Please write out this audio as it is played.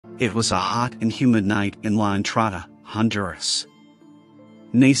It was a hot and humid night in La Entrada, Honduras.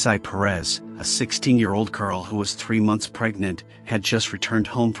 Neysi Perez, a 16-year-old girl who was 3 months pregnant, had just returned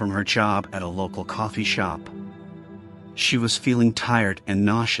home from her job at a local coffee shop. She was feeling tired and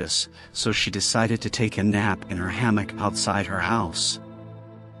nauseous, so she decided to take a nap in her hammock outside her house.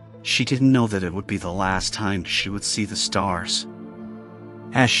 She didn't know that it would be the last time she would see the stars.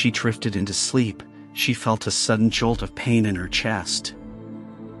 As she drifted into sleep, she felt a sudden jolt of pain in her chest.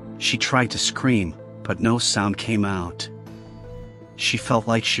 She tried to scream, but no sound came out. She felt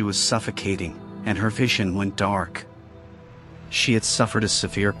like she was suffocating, and her vision went dark. She had suffered a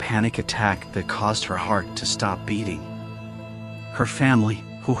severe panic attack that caused her heart to stop beating. Her family,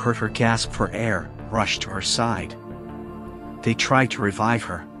 who heard her gasp for air, rushed to her side. They tried to revive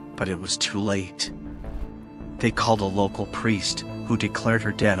her, but it was too late. They called a local priest, who declared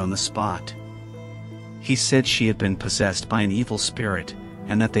her dead on the spot. He said she had been possessed by an evil spirit,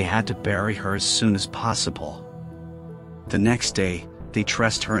 and that they had to bury her as soon as possible. The next day, they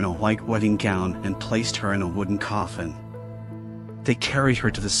dressed her in a white wedding gown and placed her in a wooden coffin. They carried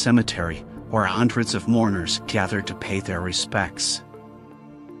her to the cemetery, where hundreds of mourners gathered to pay their respects.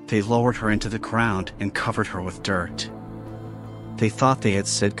 They lowered her into the ground and covered her with dirt. They thought they had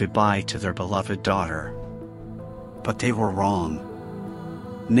said goodbye to their beloved daughter. But they were wrong.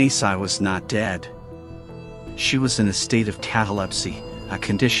 Neysi was not dead. She was in a state of catalepsy, a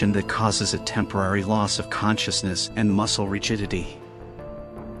condition that causes a temporary loss of consciousness and muscle rigidity.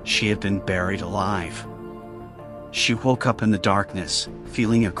 She had been buried alive. She woke up in the darkness,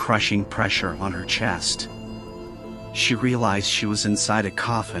 feeling a crushing pressure on her chest. She realized she was inside a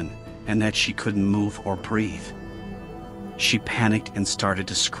coffin, and that she couldn't move or breathe. She panicked and started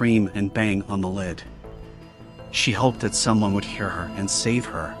to scream and bang on the lid. She hoped that someone would hear her and save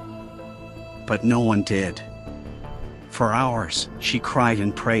her. But no one did. For hours, she cried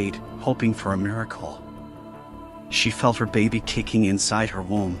and prayed, hoping for a miracle. She felt her baby kicking inside her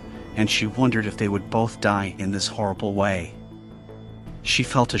womb, and she wondered if they would both die in this horrible way. She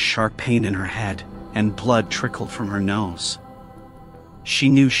felt a sharp pain in her head, and blood trickled from her nose. She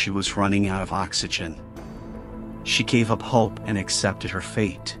knew she was running out of oxygen. She gave up hope and accepted her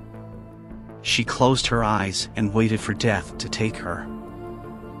fate. She closed her eyes and waited for death to take her.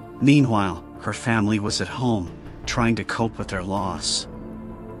 Meanwhile, her family was at home, trying to cope with their loss.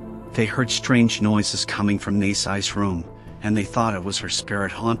 They heard strange noises coming from Neysi's room, and they thought it was her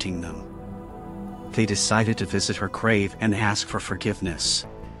spirit haunting them. They decided to visit her grave and ask for forgiveness.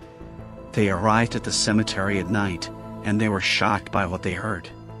 They arrived at the cemetery at night, and they were shocked by what they heard.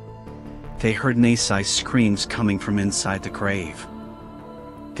 They heard Neysi's screams coming from inside the grave.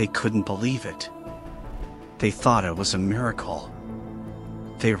 They couldn't believe it. They thought it was a miracle.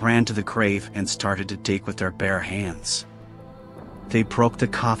 They ran to the grave and started to dig with their bare hands. They broke the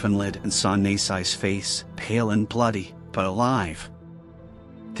coffin lid and saw Neysi's face, pale and bloody, but alive.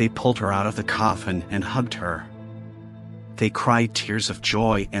 They pulled her out of the coffin and hugged her. They cried tears of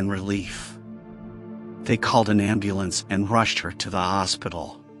joy and relief. They called an ambulance and rushed her to the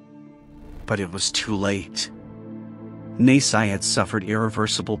hospital. But it was too late. Neysi had suffered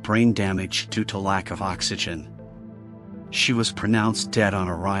irreversible brain damage due to lack of oxygen. She was pronounced dead on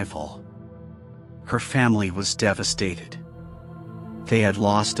arrival. Her family was devastated. They had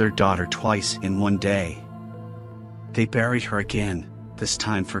lost their daughter twice in one day. They buried her again, this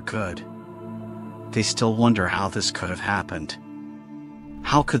time for good. They still wonder how this could have happened.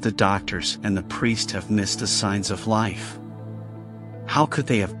 How could the doctors and the priest have missed the signs of life? How could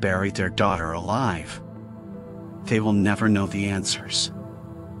they have buried their daughter alive? They will never know the answers.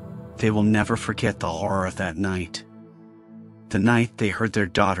 They will never forget the horror of that night. The night they heard their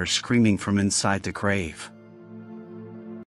daughter screaming from inside the grave.